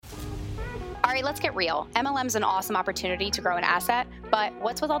All right, let's get real. MLM's an awesome opportunity to grow an asset, but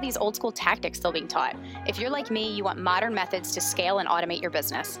what's with all these old school tactics still being taught? If you're like me, you want modern methods to scale and automate your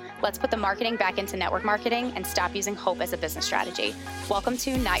business. Let's put the marketing back into network marketing and stop using hope as a business strategy. Welcome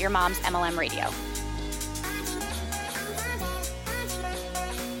to Not Your Mom's MLM Radio.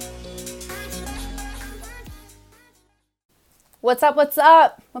 What's up? What's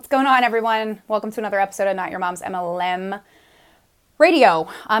up? What's going on, everyone? Welcome to another episode of Not Your Mom's MLM Radio.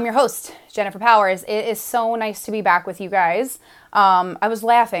 I'm your host, Jennifer Powers. It is so nice to be back with you guys. I was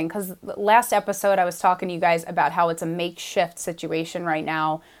laughing because last episode I was talking to you guys about how it's a makeshift situation right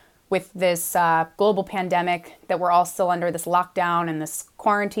now with this global pandemic that we're all still under, this lockdown and this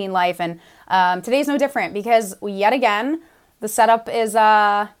quarantine life. And today's no different because yet again, the setup is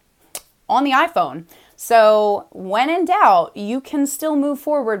on the iPhone. So when in doubt, you can still move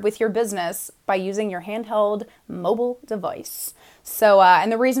forward with your business by using your handheld mobile device. So,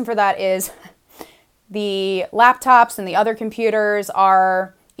 and the reason for that is the laptops and the other computers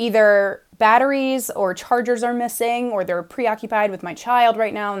are either batteries or chargers are missing, or they're preoccupied with my child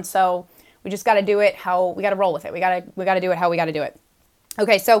right now. And so we just got to do it how we got to roll with it. We got to do it how we got to do it.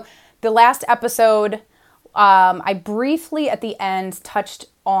 Okay. So the last episode, I briefly at the end touched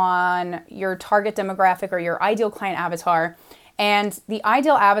on your target demographic or your ideal client avatar, and the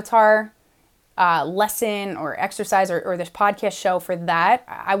ideal avatar lesson or exercise or this podcast show for that.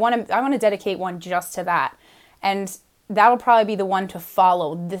 I want to dedicate one just to that. And that'll probably be the one to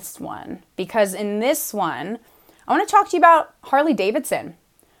follow this one, because in this one, I want to talk to you about Harley Davidson.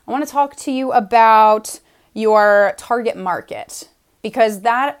 I want to talk to you about your target market, because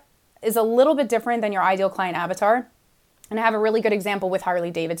that is a little bit different than your ideal client avatar. And I have a really good example with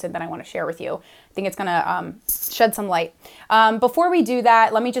Harley Davidson that I want to share with you. I think it's going to shed some light. Before we do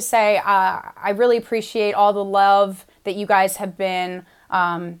that, let me just say I really appreciate all the love that you guys have been,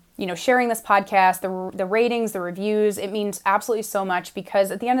 sharing this podcast, the ratings, the reviews. It means absolutely so much,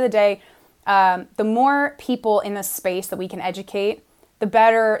 because at the end of the day, the more people in this space that we can educate, the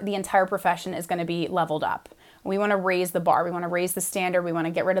better the entire profession is going to be leveled up. We want to raise the bar. We want to raise the standard. We want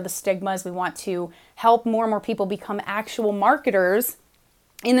to get rid of the stigmas. We want to help more and more people become actual marketers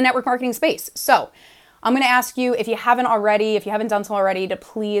in the network marketing space. So I'm going to ask you, if you haven't done so already, to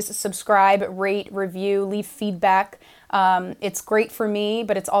please subscribe, rate, review, leave feedback. It's great for me,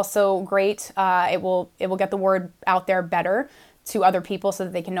 but it's also great. It will get the word out there better to other people so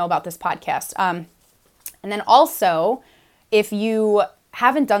that they can know about this podcast. And then also, if you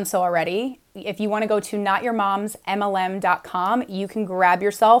haven't done so already, if you want to go to notyourmomsmlm.com, you can grab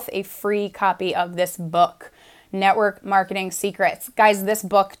yourself a free copy of this book, Network Marketing Secrets. Guys, this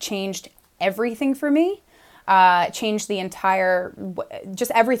book changed everything for me, changed the entire, just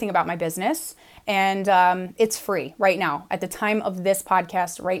everything about my business. And it's free right now. At the time of this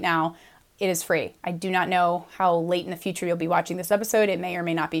podcast right now, it is free. I do not know how late in the future you'll be watching this episode. It may or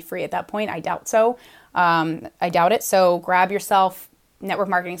may not be free at that point. I doubt so. I doubt it. So grab yourself Network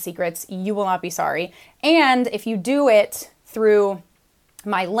Marketing Secrets. You will not be sorry. And if you do it through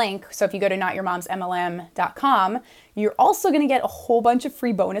my link, so if you go to notyourmomsmlm.com, you're also going to get a whole bunch of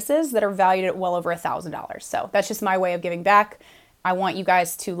free bonuses that are valued at well over $1,000. So that's just my way of giving back. I want you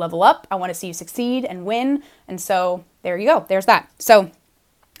guys to level up. I want to see you succeed and win. And so there you go. There's that. So,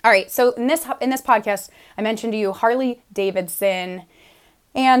 all right. So in this podcast, I mentioned to you Harley Davidson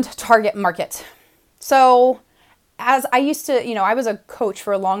and target market. So as I used to, I was a coach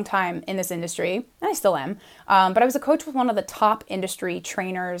for a long time in this industry, and I still am, but I was a coach with one of the top industry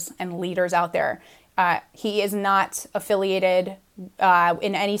trainers and leaders out there. He is not affiliated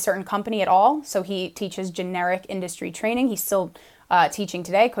in any certain company at all, so he teaches generic industry training. He's still teaching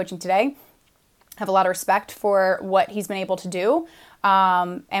today, coaching today. I have a lot of respect for what he's been able to do.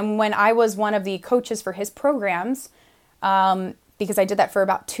 And when I was one of the coaches for his programs, because I did that for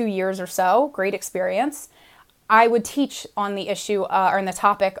about 2 years or so, great experience, I would teach on the issue or on the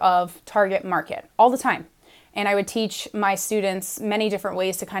topic of target market all the time. And I would teach my students many different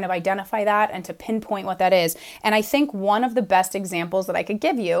ways to kind of identify that and to pinpoint what that is. And I think one of the best examples that I could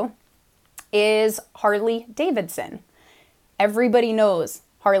give you is Harley Davidson. Everybody knows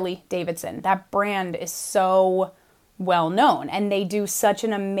Harley Davidson. That brand is so well known, and they do such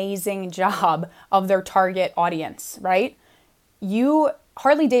an amazing job of their target audience, right?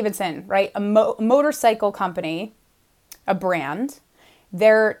 Harley Davidson, right? A motorcycle company, a brand,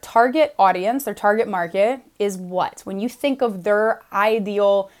 their target audience, their target market is what? When you think of their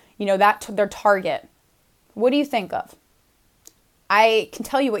ideal, their target, what do you think of? I can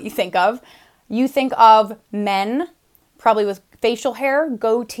tell you what you think of. You think of men, probably with facial hair,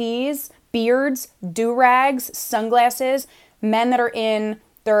 goatees, beards, do-rags, sunglasses, men that are in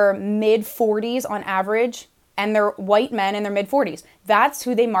they're mid 40s on average, and they're white men in their mid 40s. That's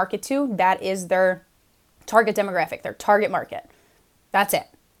who they market to. That is their target demographic, their target market. That's it.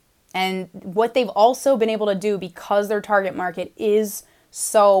 And what they've also been able to do, because their target market is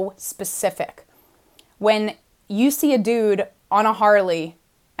so specific, when you see a dude on a Harley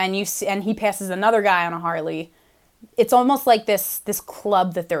and he passes another guy on a Harley, it's almost like this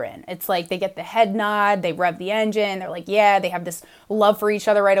club that they're in. It's like they get the head nod, they rev the engine, they're like, yeah, they have this love for each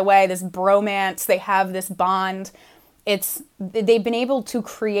other right away, this bromance, they have this bond. They've been able to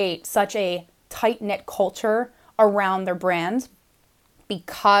create such a tight-knit culture around their brand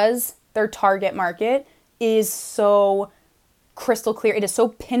because their target market is so crystal clear. It is so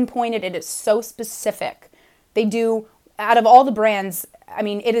pinpointed. It is so specific. They do, out of all the brands, I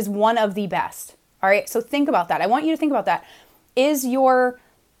mean, it is one of the best. All right. So think about that. I want you to think about that. Is your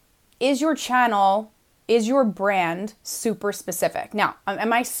channel, is your brand super specific? Now,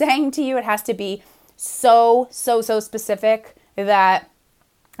 am I saying to you it has to be so specific that,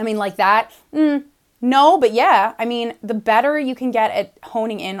 I mean, like that? No, but yeah, I mean, the better you can get at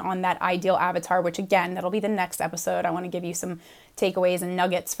honing in on that ideal avatar, which again, that'll be the next episode. I want to give you some takeaways and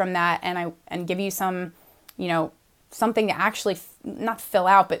nuggets from that, and give you some, something to actually not fill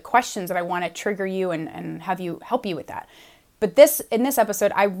out, but questions that I want to trigger you and have you help you with that. But in this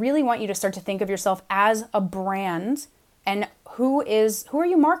episode, I really want you to start to think of yourself as a brand, and who are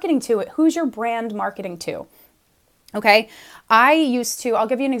you marketing to? Who's your brand marketing to? Okay. I'll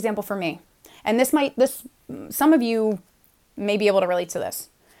give you an example for me. And some of you may be able to relate to this.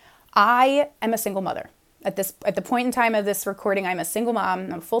 I am a single mother. At the point in time of this recording, I'm a single mom.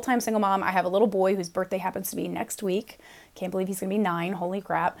 I'm a full-time single mom. I have a little boy whose birthday happens to be next week. Can't believe he's going to be 9. Holy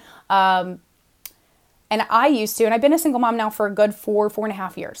crap. And I've been a single mom now for a good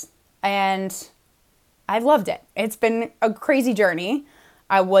 4.5 years. And I've loved it. It's been a crazy journey.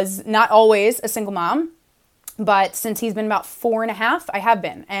 I was not always a single mom, but since he's been about 4.5, I have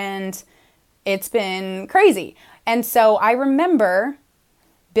been. And it's been crazy. And so I remember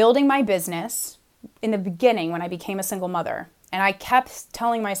building my business in the beginning when I became a single mother. And I kept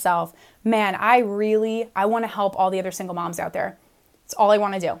telling myself, man, I want to help all the other single moms out there. It's all I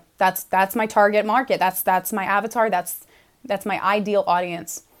want to do. That's my target market. That's my avatar. That's my ideal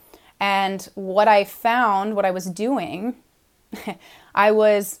audience. And what I found, what I was doing, I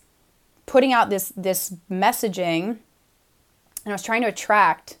was putting out this messaging, and I was trying to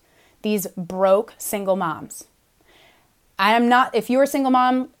attract these broke single moms. If you're a single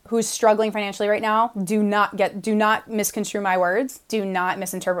mom who's struggling financially right now, do not misconstrue my words. Do not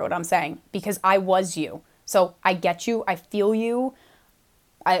misinterpret what I'm saying, because I was you. So I get you. I feel you.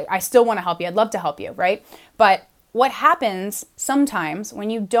 I still want to help you. I'd love to help you, right? But what happens sometimes when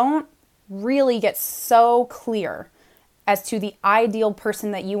you don't really get so clear as to the ideal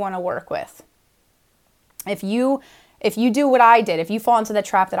person that you want to work with, if you do what I did, if you fall into the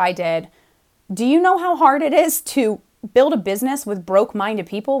trap that I did, do you know how hard it is to build a business with broke-minded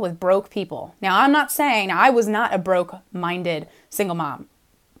people, with broke people? Now, I'm not saying I was not a broke-minded single mom.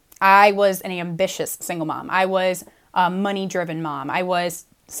 I was an ambitious single mom. I was a money-driven mom. I was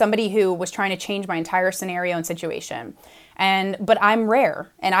somebody who was trying to change my entire scenario and situation. But I'm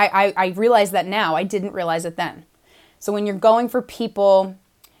rare, and I realize that now. I didn't realize it then. So when you're going for people,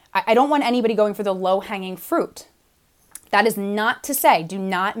 I don't want anybody going for the low-hanging fruit. That is not to say, do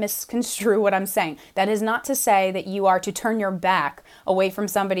not misconstrue what I'm saying. That is not to say that you are to turn your back away from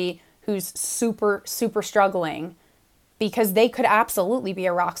somebody who's super, super struggling, because they could absolutely be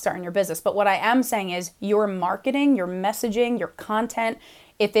a rock star in your business. But what I am saying is your marketing, your messaging, your content,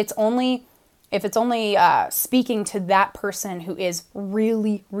 if it's only speaking to that person who is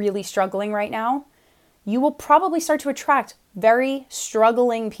really, really struggling right now, you will probably start to attract very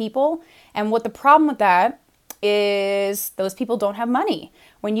struggling people. And what the problem with that is, those people don't have money.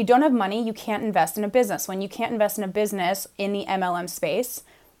 When you don't have money, you can't invest in a business. When you can't invest in a business in the MLM space,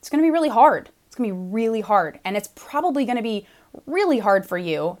 it's going to be really hard. It's going to be really hard. And it's probably going to be really hard for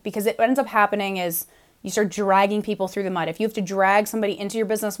you, because what ends up happening is you start dragging people through the mud. If you have to drag somebody into your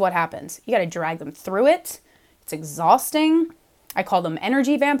business, what happens? You got to drag them through it. It's exhausting. I call them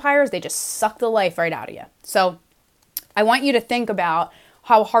energy vampires. They just suck the life right out of you. So I want you to think about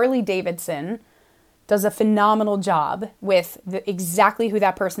how Harley Davidson does a phenomenal job with exactly who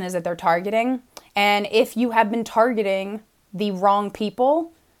that person is that they're targeting. And if you have been targeting the wrong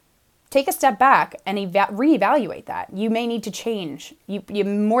people, take a step back and reevaluate that. You may need to change. You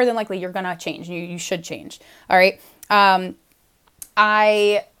more than likely, you're going to change. You should change. All right. I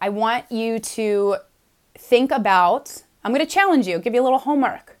want you to think about, I'm going to challenge you, give you a little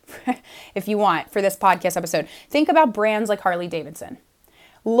homework if you want for this podcast episode. Think about brands like Harley Davidson.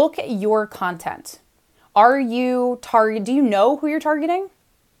 look at your content. Do you know who you're targeting?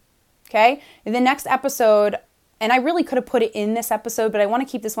 Okay. In the next episode, and I really could have put it in this episode, but I want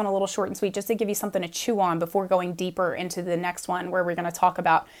to keep this one a little short and sweet just to give you something to chew on before going deeper into the next one where we're going to talk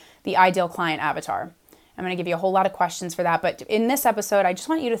about the ideal client avatar. I'm going to give you a whole lot of questions for that. But in this episode, I just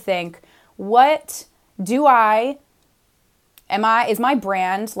want you to think, is my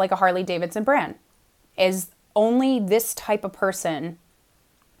brand like a Harley Davidson brand? Is only this type of person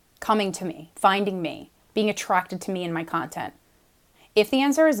coming to me, finding me, being attracted to me and my content? If the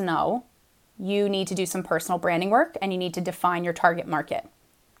answer is no, you need to do some personal branding work and you need to define your target market.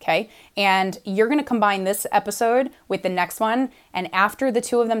 Okay. And you're going to combine this episode with the next one. And after the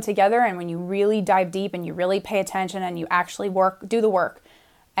two of them together, and when you really dive deep and you really pay attention and you actually do the work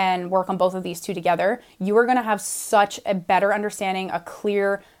and work on both of these two together, you are going to have such a better understanding, a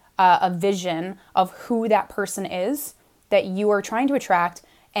clear a vision of who that person is that you are trying to attract.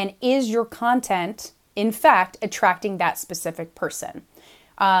 And is your content, in fact, attracting that specific person?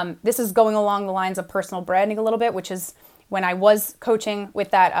 This is going along the lines of personal branding a little bit, which is when I was coaching with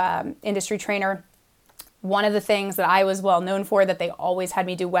that industry trainer, one of the things that I was well known for that they always had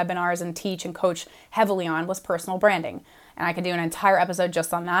me do webinars and teach and coach heavily on was personal branding. And I could do an entire episode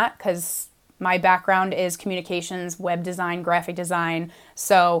just on that because my background is communications, web design, graphic design.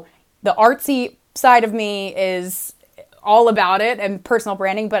 So the artsy side of me is all about it and personal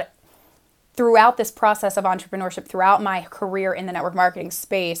branding, but throughout this process of entrepreneurship, throughout my career in the network marketing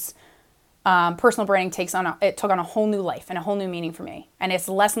space, personal branding took on a whole new life and a whole new meaning for me. And it's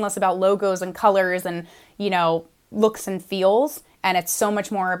less and less about logos and colors and, looks and feels. And it's so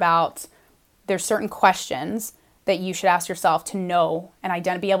much more about there's certain questions that you should ask yourself to know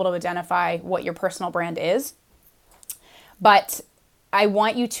and be able to identify what your personal brand is. But I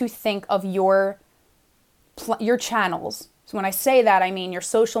want you to think of your channels. So when I say that, I mean your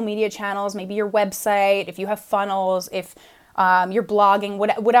social media channels, maybe your website, if you have funnels, if you're blogging,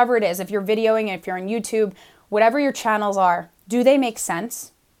 whatever it is, if you're videoing, if you're on YouTube, whatever your channels are, do they make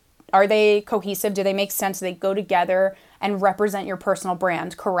sense? Are they cohesive? Do they make sense? Do they go together and represent your personal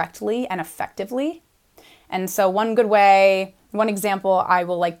brand correctly and effectively? And so one example I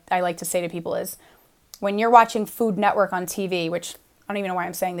like to say to people is when you're watching Food Network on TV, which I don't even know why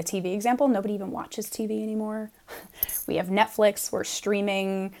I'm saying the TV example. Nobody even watches TV anymore. We have Netflix. We're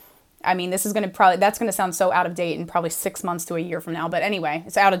streaming. I mean, that's going to sound so out of date in probably 6 months to a year from now. But anyway,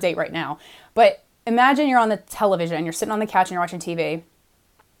 it's out of date right now. But imagine you're on the television, you're sitting on the couch and you're watching TV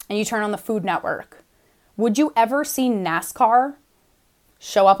and you turn on the Food Network. Would you ever see NASCAR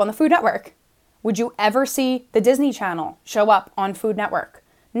show up on the Food Network? Would you ever see the Disney Channel show up on Food Network?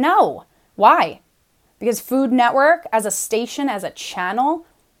 No. Why? Because Food Network as a station, as a channel,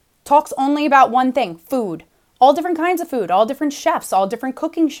 talks only about one thing, food. All different kinds of food, all different chefs, all different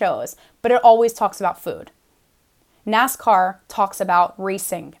cooking shows, but it always talks about food. NASCAR talks about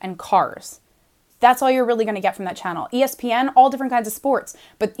racing and cars. That's all you're really going to get from that channel. ESPN, all different kinds of sports,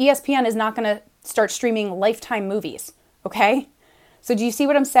 but ESPN is not going to start streaming Lifetime movies, okay? So do you see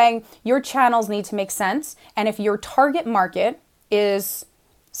what I'm saying? Your channels need to make sense, and if your target market is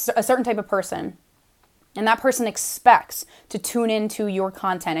a certain type of person, and that person expects to tune into your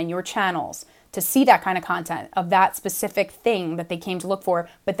content and your channels to see that kind of content of that specific thing that they came to look for.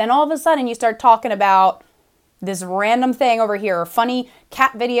 But then all of a sudden you start talking about this random thing over here, or funny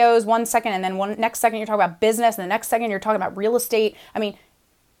cat videos 1 second, and then next second you're talking about business, and the next second you're talking about real estate. I mean,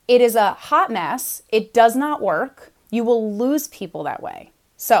 it is a hot mess. It does not work. You will lose people that way.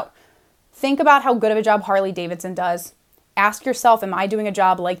 So think about how good of a job Harley Davidson does. Ask yourself, am I doing a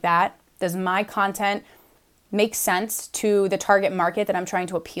job like that? Does my content make sense to the target market that I'm trying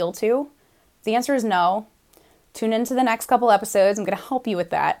to appeal to? If the answer is no, tune into the next couple episodes. I'm going to help you with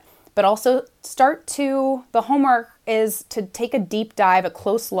that. But also the homework is to take a deep dive, a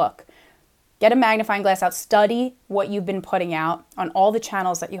close look. Get a magnifying glass out, study what you've been putting out on all the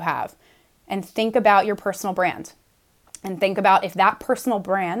channels that you have, and think about your personal brand. And think about if that personal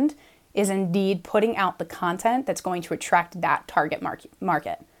brand is indeed putting out the content that's going to attract that target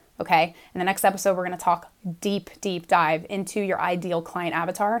market. Okay, in the next episode, we're going to talk deep dive into your ideal client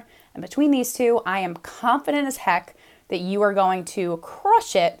avatar. And between these two, I am confident as heck that you are going to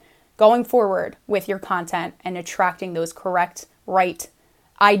crush it going forward with your content and attracting those correct, right,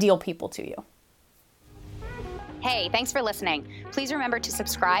 ideal people to you. Hey, thanks for listening. Please remember to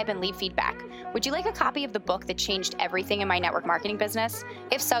subscribe and leave feedback. Would you like a copy of the book that changed everything in my network marketing business?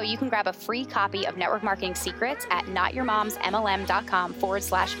 If so, you can grab a free copy of Network Marketing Secrets at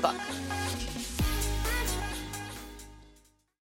notyourmomsmlm.com/book.